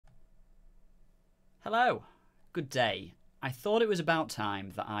Hello, good day. I thought it was about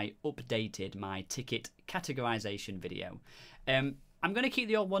time that I updated my ticket categorization video. I'm going to keep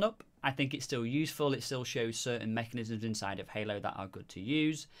the old one up. I think it's still useful. It still shows certain mechanisms inside of Halo that are good to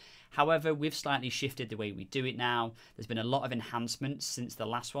use. However, we've slightly shifted the way we do it now. There's been a lot of enhancements since the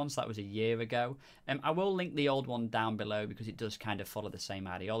last one, so that was a year ago. I will link the old one down below because it does kind of follow the same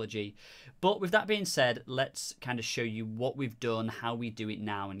ideology. But with that being said, let's kind of show you what we've done, how we do it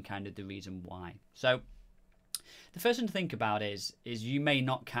now, and kind of the reason why. So the first thing to think about is you may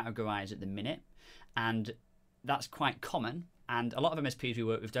not categorize at the minute, and that's quite common. And a lot of MSPs we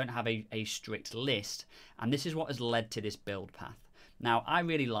work with don't have a strict list, and this is what has led to this build path. Now, I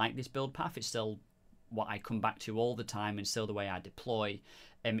really like this build path. It's still what I come back to all the time and still the way I deploy.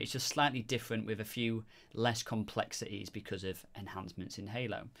 It's just slightly different with a few less complexities because of enhancements in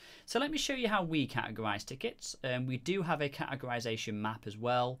Halo. So let me show you how we categorize tickets. We do have a categorization map as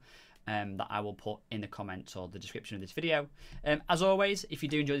well. That I will put in the comments or the description of this video. As always, if you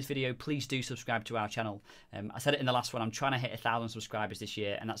do enjoy this video, please do subscribe to our channel. I said it in the last one, I'm trying to hit 1,000 subscribers this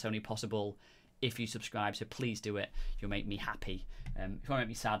year, and that's only possible if you subscribe, so please do it. You'll make me happy. If you want to make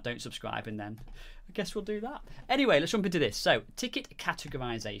me sad, don't subscribe, and then I guess we'll do that. Anyway, let's jump into this. So, ticket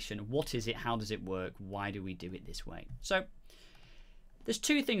categorization. What is it? How does it work? Why do we do it this way? So, there's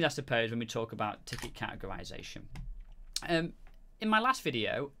two things, I suppose, when we talk about ticket categorization. In my last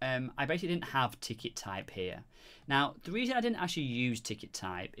video, I basically didn't have ticket type here. Now, the reason I didn't actually use ticket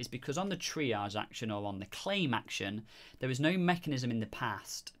type is because on the triage action or on the claim action, there was no mechanism in the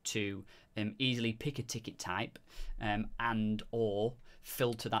past to easily pick a ticket type and or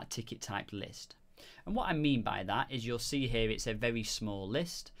filter that ticket type list. And what I mean by that is you'll see here it's a very small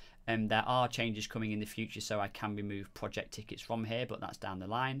list. There are changes coming in the future, so I can remove project tickets from here, but that's down the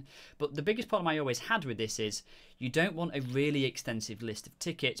line. But the biggest problem I always had with this is you don't want a really extensive list of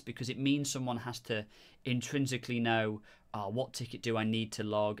tickets because it means someone has to intrinsically know what ticket do I need to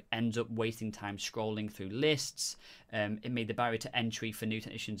log, ends up wasting time scrolling through lists. It made the barrier to entry for new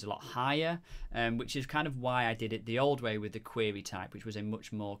technicians a lot higher, which is kind of why I did it the old way with the query type, which was a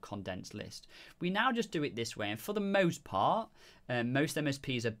much more condensed list. We now just do it this way, and for the most part, most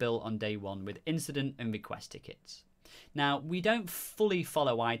MSPs are built on day one with incident and request tickets. Now, we don't fully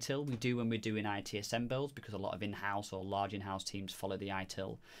follow ITIL. We do when we're doing ITSM builds because a lot of in-house or large in-house teams follow the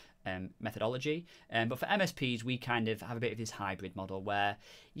ITIL methodology. But for MSPs, we kind of have a bit of this hybrid model where,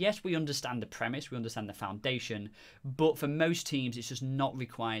 yes, we understand the premise, we understand the foundation, but for most teams, it's just not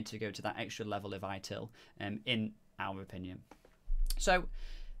required to go to that extra level of ITIL, in our opinion. So,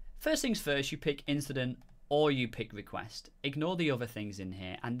 first things first, you pick incident or you pick request. Ignore the other things in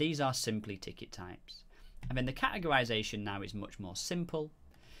here, and these are simply ticket types. And then the categorization now is much more simple.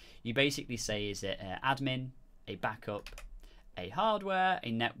 You basically say, is it admin, a backup, a hardware,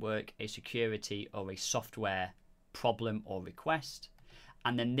 a network, a security, or a software problem or request?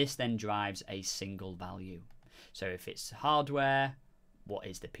 And then this then drives a single value. So if it's hardware, what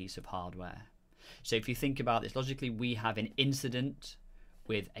is the piece of hardware? So if you think about this logically, we have an incident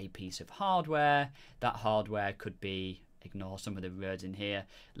with a piece of hardware. That hardware could be, ignore some of the words in here,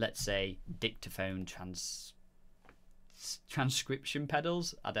 let's say dictaphone transcription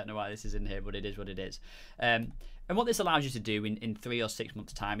pedals. I don't know why this is in here, but it is what it is. And what this allows you to do in 3 or 6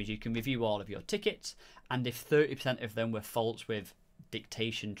 months' time is you can review all of your tickets, and if 30% of them were faults with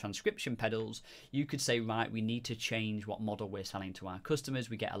dictation transcription pedals, you could say, right, we need to change what model we're selling to our customers.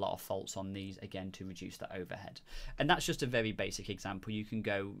 We get a lot of faults on these, again, to reduce the overhead. And that's just a very basic example. You can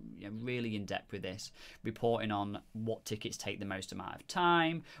go really in depth with this, reporting on what tickets take the most amount of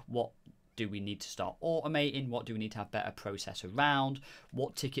time, what do we need to start automating, what do we need to have better process around,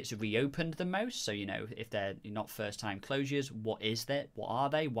 what tickets are reopened the most. So, if they're not first time closures, what is that, what are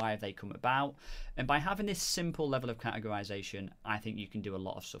they, why have they come about? And by having this simple level of categorization, I think you can do a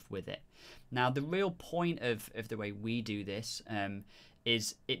lot of stuff with it. Now, the real point of the way we do this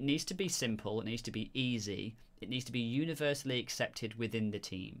is it needs to be simple, it needs to be easy, it needs to be universally accepted within the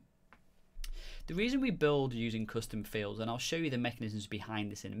team. The reason we build using custom fields, and I'll show you the mechanisms behind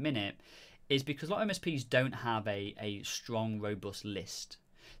this in a minute, is because a lot of MSPs don't have a strong, robust list.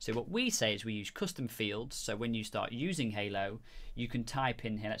 So what we say is we use custom fields. So when you start using Halo, you can type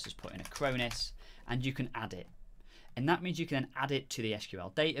in here, let's just put in Acronis, and you can add it. And that means you can then add it to the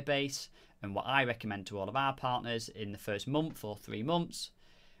SQL database. And what I recommend to all of our partners in the first month or 3 months,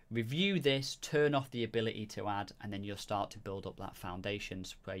 review this, turn off the ability to add, and then you'll start to build up that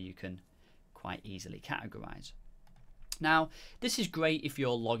foundations where you can quite easily categorize. Now, this is great if you're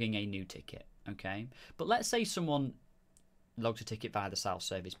logging a new ticket, okay? But let's say someone logs a ticket via the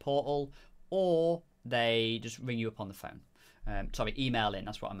self-service portal, or they just ring you up on the phone. Sorry, email in,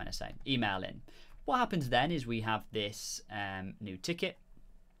 that's what I meant to say. Email in. What happens then is we have this new ticket.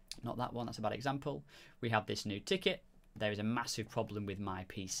 Not that one, that's a bad example. We have this new ticket. There is a massive problem with my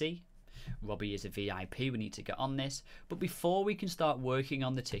PC. Robbie is a VIP, we need to get on this. But before we can start working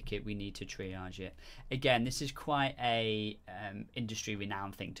on the ticket, we need to triage it. Again, this is quite a industry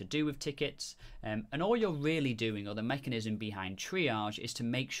renowned thing to do with tickets. And all you're really doing, or the mechanism behind triage, is to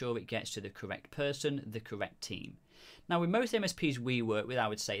make sure it gets to the correct person, the correct team. Now, with most MSPs we work with, I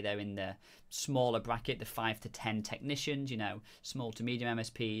would say they're in the smaller bracket, the 5 to 10 technicians, small to medium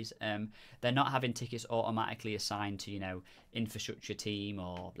MSPs. They're not having tickets automatically assigned to, infrastructure team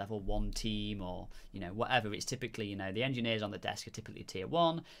or level 1 team or, whatever. It's typically, the engineers on the desk are typically tier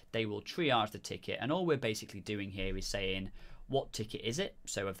 1. They will triage the ticket. And all we're basically doing here is saying, what ticket is it?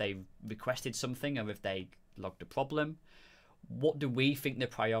 So have they requested something or have they logged a problem? What do we think the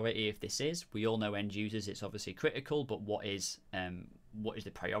priority of this is? We all know end users, it's obviously critical, but what is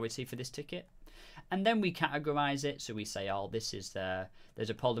the priority for this ticket? And then we categorize it. So we say, oh, there's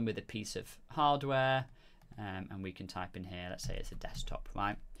a problem with a piece of hardware, and we can type in here, let's say it's a desktop,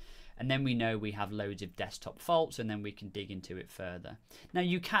 right? And then we know we have loads of desktop faults, and then we can dig into it further. Now,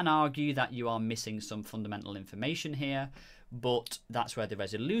 you can argue that you are missing some fundamental information here, but that's where the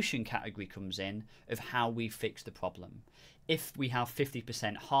resolution category comes in of how we fix the problem. If we have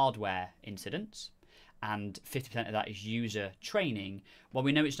 50% hardware incidents and 50% of that is user training, well,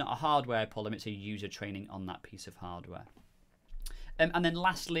 we know it's not a hardware problem, it's a user training on that piece of hardware. And then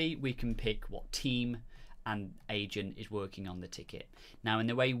lastly, we can pick what team and agent is working on the ticket. Now, in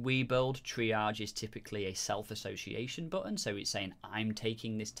the way we build, triage is typically a self-association button. So it's saying, I'm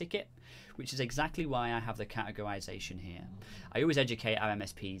taking this ticket, which is exactly why I have the categorization here. I always educate our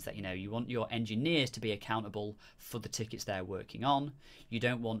MSPs that, you want your engineers to be accountable for the tickets they're working on. You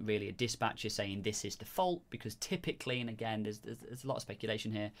don't want really a dispatcher saying this is the fault, because typically, and again, there's a lot of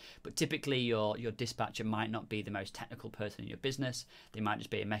speculation here, but typically your dispatcher might not be the most technical person in your business. They might just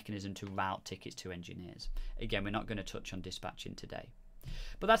be a mechanism to route tickets to engineers. Again, we're not going to touch on dispatching today.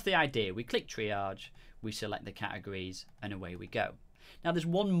 But that's the idea. We click triage, we select the categories, and away we go. Now, there's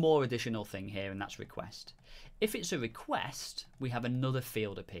one more additional thing here, and that's request. If it's a request, we have another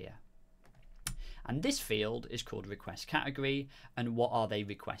field appear. And this field is called request category. And what are they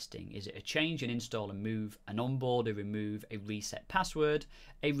requesting? Is it a change, an install, a move, an onboard, a remove, a reset password,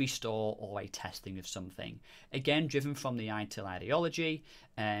 a restore, or a testing of something? Again, driven from the ITIL ideology.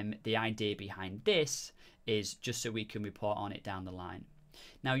 The idea behind this is just so we can report on it down the line.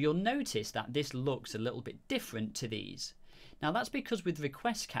 Now, you'll notice that this looks a little bit different to these. Now, that's because with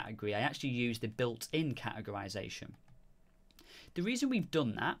request category, I actually use the built-in categorization. The reason we've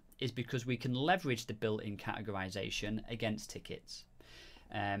done that is because we can leverage the built-in categorization against tickets.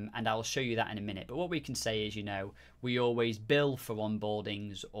 And I'll show you that in a minute. But what we can say is, we always bill for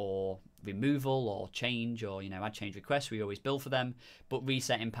onboardings or removal or change or, add change requests. We always bill for them. But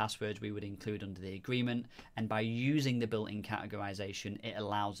resetting passwords we would include under the agreement. And by using the built-in categorization, it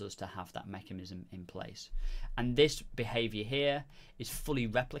allows us to have that mechanism in place. And this behavior here is fully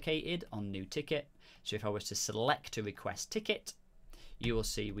replicated on new ticket. So if I was to select a request ticket, you will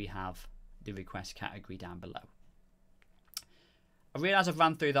see we have the request category down below. I realise I've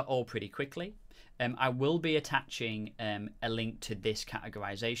ran through that all pretty quickly. I will be attaching a link to this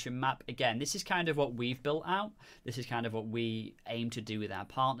categorization map. Again, this is kind of what we've built out. This is kind of what we aim to do with our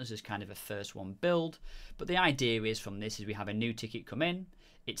partners as kind of a first one build. But the idea is from this is we have a new ticket come in.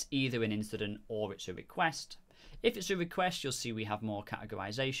 It's either an incident or it's a request. If it's a request, you'll see we have more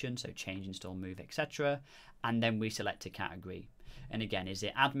categorization, so change, install, move, etc. And then we select a category. And again, is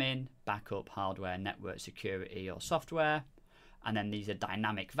it admin, backup, hardware, network, security, or software? And then these are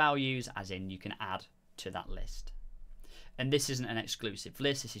dynamic values, as in you can add to that list. And this isn't an exclusive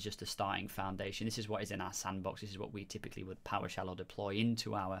list, this is just a starting foundation. This is what is in our sandbox, this is what we typically would PowerShell or deploy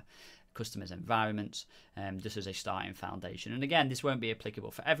into our customers' environments, just as a starting foundation. And again, this won't be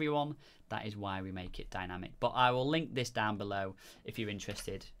applicable for everyone, that is why we make it dynamic. But I will link this down below. If you're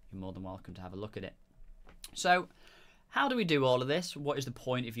interested, you're more than welcome to have a look at it. So, how do we do all of this? What is the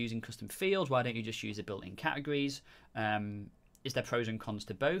point of using custom fields? Why don't you just use the built-in categories? Is there pros and cons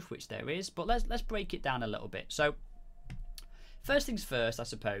to both? Which there is, but let's break it down a little bit. So first things first, I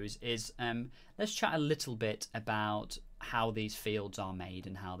suppose, is let's chat a little bit about how these fields are made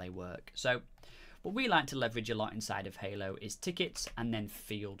and how they work. So what we like to leverage a lot inside of Halo is tickets and then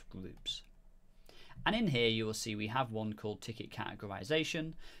field groups. And in here you will see we have one called ticket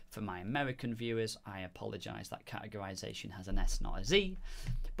categorization. For my American viewers, I apologize, that categorization has an S, not a Z.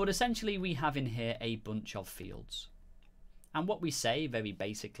 But essentially we have in here a bunch of fields. And what we say very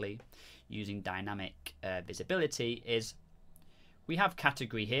basically using dynamic visibility is we have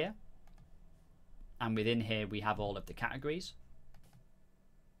category here. and within here we have all of the categories.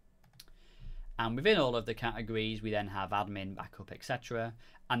 And within all of the categories, we then have admin, backup, etc.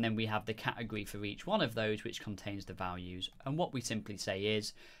 And then we have the category for each one of those, which contains the values. And what we simply say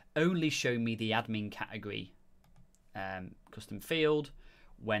is, only show me the admin category custom field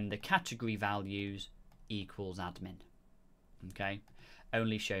when the category values equals admin. Okay,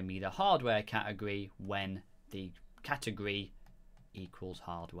 only show me the hardware category when the category equals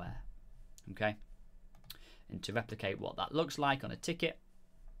hardware. Okay, and to replicate what that looks like on a ticket,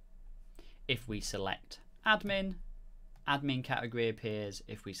 if we select admin, admin category appears.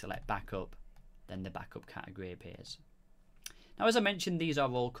 If we select backup, then the backup category appears. Now, as I mentioned, these are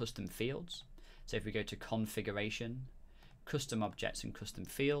all custom fields. So if we go to configuration, custom objects and custom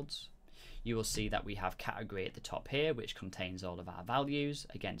fields, you will see that we have category at the top here, which contains all of our values.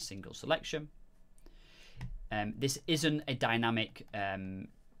 Again, single selection. This isn't a dynamic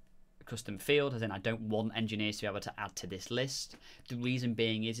custom field, as in I don't want engineers to be able to add to this list. The reason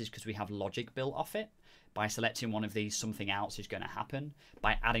being is because we have logic built off it. By selecting one of these, something else is going to happen.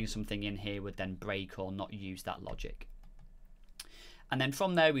 By adding something in here would then break or not use that logic. And then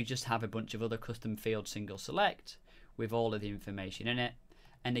from there we just have a bunch of other custom field single select with all of the information in it.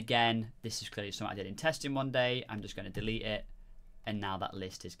 And again, this is clearly something I did in testing one day. I'm just going to delete it, and now that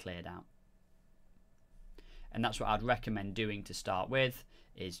list is cleared out. And that's what I'd recommend doing to start with,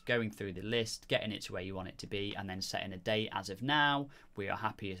 is going through the list, getting it to where you want it to be, and then setting a date. As of now, we are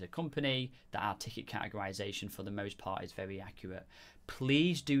happy as a company that our ticket categorization for the most part is very accurate.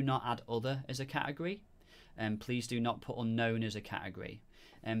 Please do not add other as a category, and please do not put unknown as a category.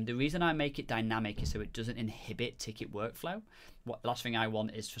 The reason I make it dynamic is so it doesn't inhibit ticket workflow. The last thing I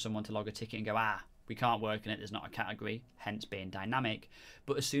want is for someone to log a ticket and go, we can't work in it, there's not a category, hence being dynamic.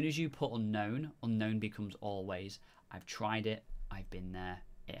 But as soon as you put unknown, unknown becomes always. I've tried it, I've been there,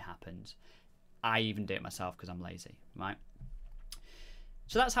 it happens. I even do it myself because I'm lazy, right?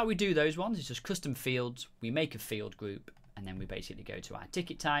 So that's how we do those ones. It's just custom fields. We make a field group, and then we basically go to our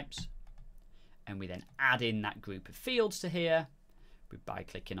ticket types, and we then add in that group of fields to here by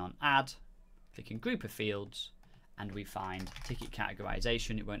clicking on add, clicking group of fields, and we find ticket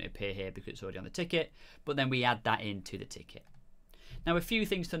categorization. It won't appear here because it's already on the ticket, but then we add that into the ticket. Now, a few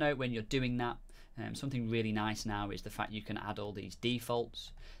things to note when you're doing that. Something really nice now is the fact you can add all these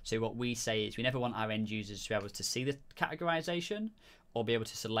defaults. So what we say is we never want our end users to be able to see the categorization or be able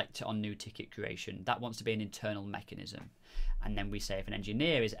to select it on new ticket creation. That wants to be an internal mechanism. And then we say if an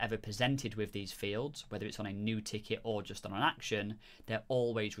engineer is ever presented with these fields, whether it's on a new ticket or just on an action, they're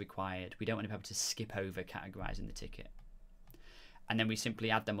always required. We don't want to be able to skip over categorizing the ticket. And then we simply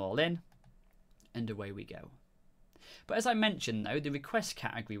add them all in, and away we go. But as I mentioned though, the request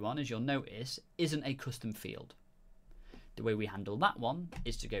category one, as you'll notice, isn't a custom field. The way we handle that one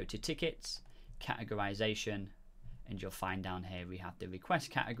is to go to tickets, categorization, and you'll find down here we have the request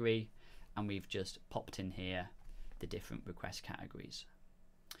category, and we've just popped in here the different request categories.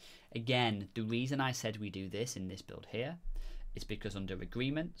 Again, the reason I said we do this in this build here is because under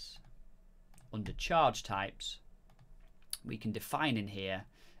agreements, under charge types, we can define in here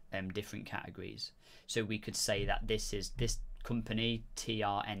different categories. So we could say that this company,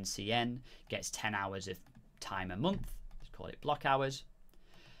 TRNCN, gets 10 hours of time a month. Let's call it block hours.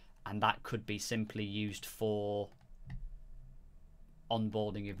 And that could be simply used for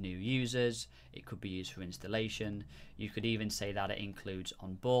onboarding of new users. It could be used for installation. You could even say that it includes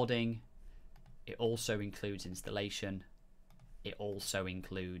onboarding. It also includes installation. It also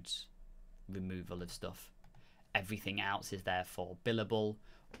includes removal of stuff. Everything else is therefore billable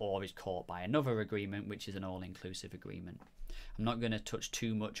or is caught by another agreement, which is an all-inclusive agreement. I'm not going to touch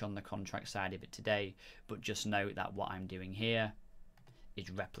too much on the contract side of it today, but just note that what I'm doing here is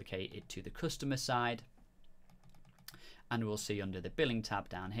replicated to the customer side. And we'll see under the billing tab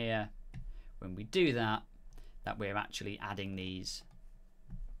down here, when we do that, that we're actually adding these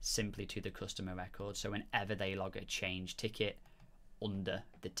simply to the customer record. So whenever they log a change ticket under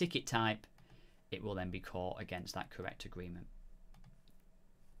the ticket type, it will then be caught against that correct agreement.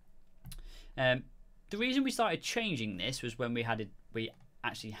 The reason we started changing this was when we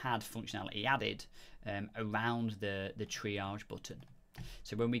actually had functionality added around the triage button.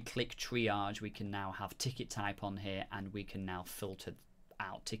 So when we click triage, we can now have ticket type on here, and we can now filter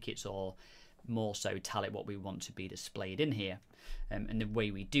out tickets, or more so tell it what we want to be displayed in here. And the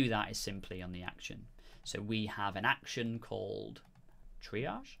way we do that is simply on the action. So we have an action called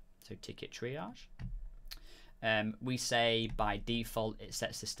triage, so ticket triage. We say by default it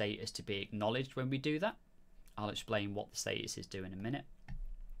sets the status to be acknowledged when we do that. I'll explain what the status is doing in a minute.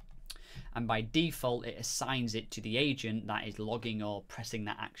 And by default it assigns it to the agent that is logging or pressing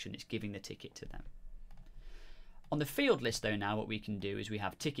that action. It's giving the ticket to them. On the field list though, now what we can do is we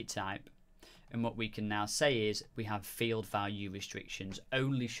have ticket type, and what we can now say is we have field value restrictions,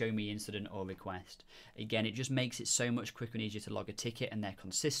 only show me incident or request. Again, it just makes it so much quicker and easier to log a ticket, and they're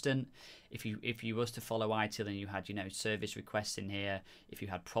consistent. If you was to follow ITIL and you had, you know, service requests in here, if you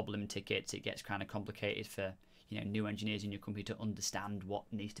had problem tickets, it gets kind of complicated for, you know, new engineers in your company to understand what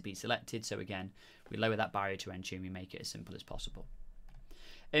needs to be selected. So again, we lower that barrier to entry and we make it as simple as possible.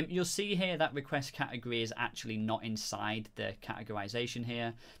 You'll see here that request category is actually not inside the categorization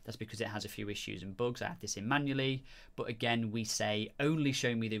here. That's because it has a few issues and bugs. I have this in manually, but again, we say only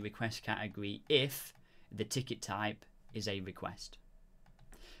show me the request category if the ticket type is a request.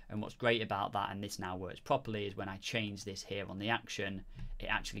 And what's great about that, and this now works properly, is when I change this here on the action, it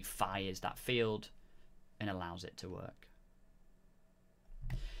actually fires that field and allows it to work.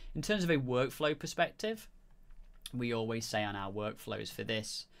 In terms of a workflow perspective, we always say on our workflows for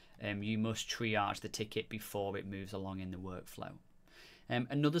this, you must triage the ticket before it moves along in the workflow.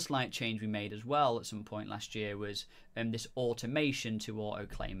 Another slight change we made as well at some point last year was this automation to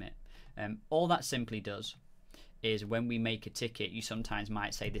auto-claim it. All that simply does is when we make a ticket, you sometimes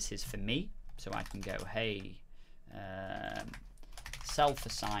might say this is for me. So I can go, hey,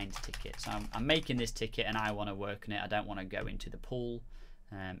 self-assigned ticket. So I'm making this ticket and I want to work on it. I don't want to go into the pool.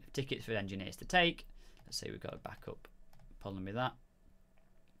 Tickets for engineers to take. Let's say we've got a backup problem with that.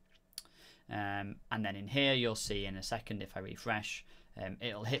 And then in here, you'll see in a second, if I refresh,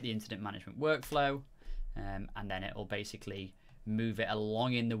 it'll hit the incident management workflow, and then it'll basically move it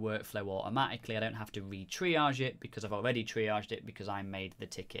along in the workflow automatically. I don't have to re-triage it because I've already triaged it because I made the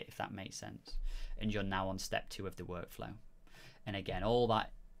ticket, if that makes sense. And you're now on step 2 of the workflow. And again, all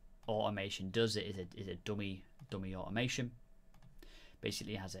that automation does is a dummy automation.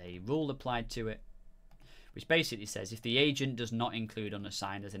 Basically has a rule applied to it, which basically says if the agent does not include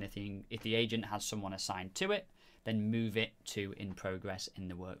unassigned as anything, if the agent has someone assigned to it, then move it to in progress in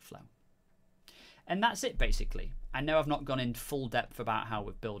the workflow. And that's it basically. I know I've not gone in full depth about how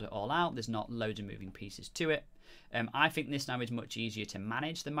we've built it all out. There's not loads of moving pieces to it. I think this now is much easier to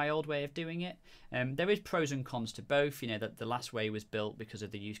manage than my old way of doing it. There is pros and cons to both. You know, that the last way was built because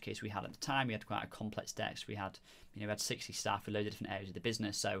of the use case we had at the time. We had quite a complex desk. We had 60 staff with loads of different areas of the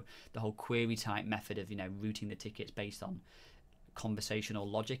business. So the whole query type method of, routing the tickets based on conversational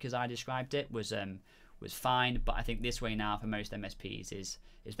logic, as I described it, was fine. But I think this way now for most MSPs is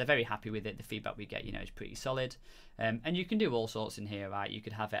they're very happy with it. The feedback we get, is pretty solid. And you can do all sorts in here, right? You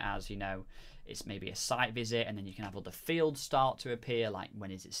could have it as, it's maybe a site visit, and then you can have all the fields start to appear, like when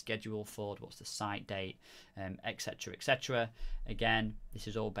is it scheduled for, what's the site date, etc., etc. Again, this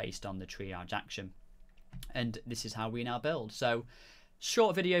is all based on the triage action. And this is how we now build. So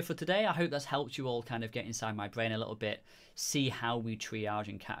short video for today. I hope that's helped you all kind of get inside my brain a little bit, see how we triage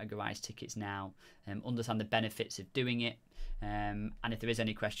and categorize tickets now, understand the benefits of doing it. And if there is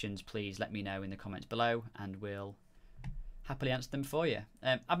any questions, please let me know in the comments below and we'll happily answer them for you.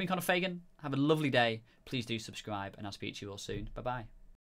 I've been Connor Fagan. Have a lovely day. Please do subscribe and I'll speak to you all soon. Bye-bye.